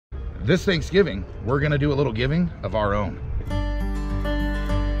This Thanksgiving, we're gonna do a little giving of our own.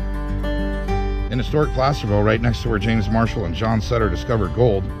 In historic Placerville, right next to where James Marshall and John Sutter discovered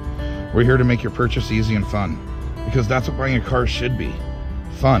gold, we're here to make your purchase easy and fun, because that's what buying a car should be,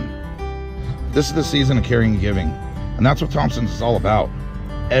 fun. This is the season of caring and giving, and that's what Thompson's is all about,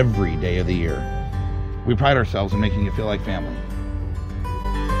 every day of the year. We pride ourselves in making you feel like family.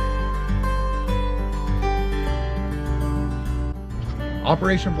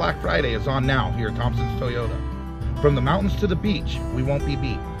 Operation Black Friday is on now here at Thompson's Toyota. From the mountains to the beach, we won't be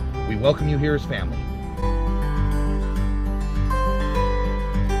beat. We welcome you here as family.